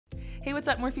Hey, what's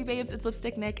up, Morphe babes? It's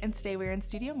LipstickNick, and today we're in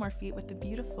Studio Morphe with the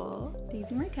beautiful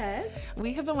Daisy Marquez.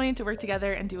 We have been wanting to work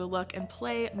together and do a look and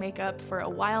play makeup for a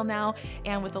while now,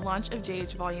 and with the launch of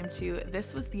JH Volume 2,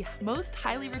 this was the most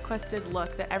highly requested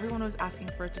look that everyone was asking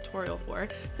for a tutorial for.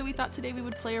 So we thought today we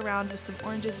would play around with some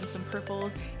oranges and some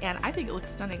purples, and I think it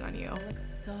looks stunning on you. It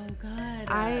looks so good.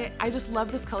 I just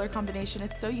love this color combination.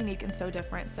 It's so unique and so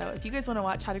different. So if you guys want to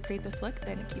watch how to create this look,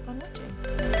 then keep on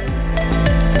watching.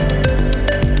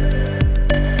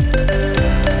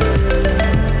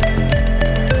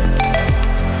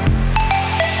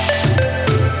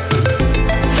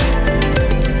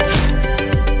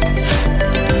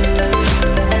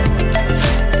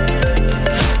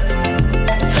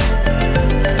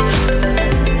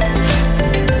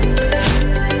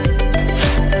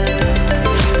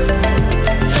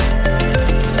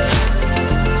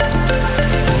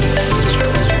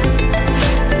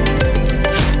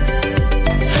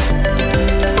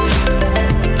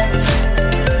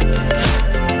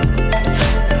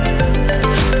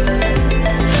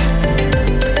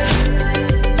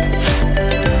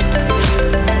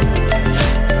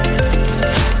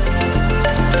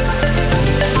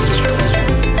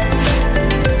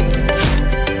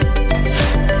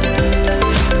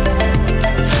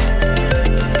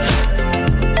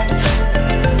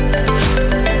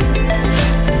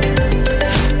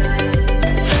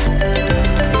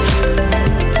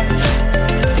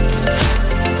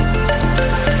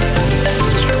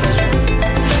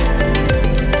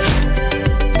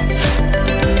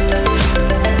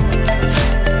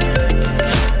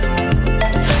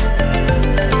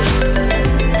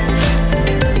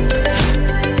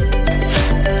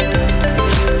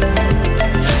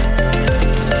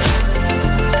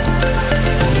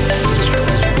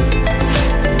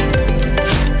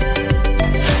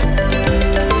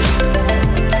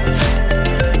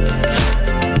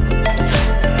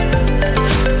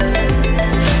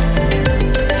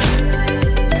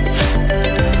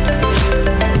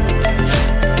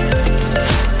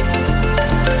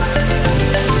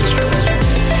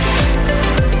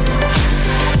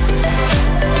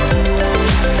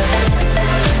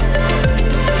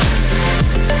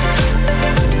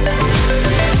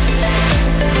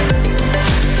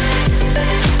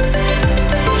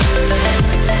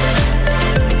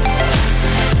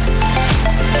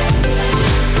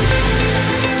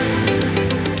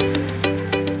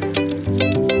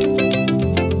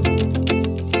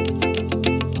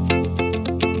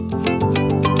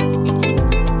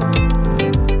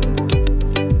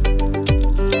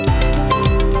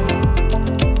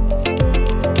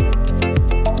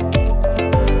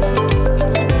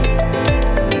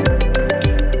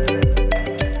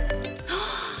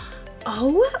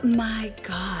 Oh my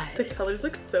god. The colors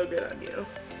look so good on you.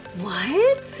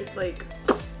 What? It's like,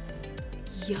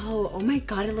 yo, oh my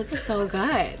god, it looks so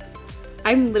good.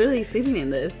 I'm literally sleeping in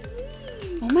this.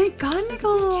 Oh my god,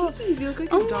 Nicole. Jeez, you look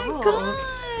like a oh doll. my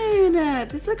god.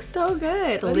 This looks so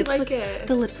good. How do you like it?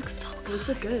 The lips look so good. It looks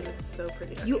so good. It's so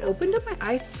pretty on You opened up my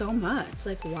eyes so much.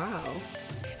 Like, wow.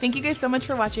 Thank you guys so much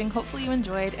for watching. Hopefully you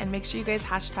enjoyed, and make sure you guys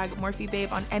hashtag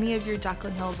MorpheBabe on any of your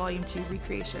Jaclyn Hill Volume 2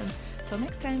 recreations. Till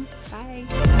next time,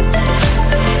 bye.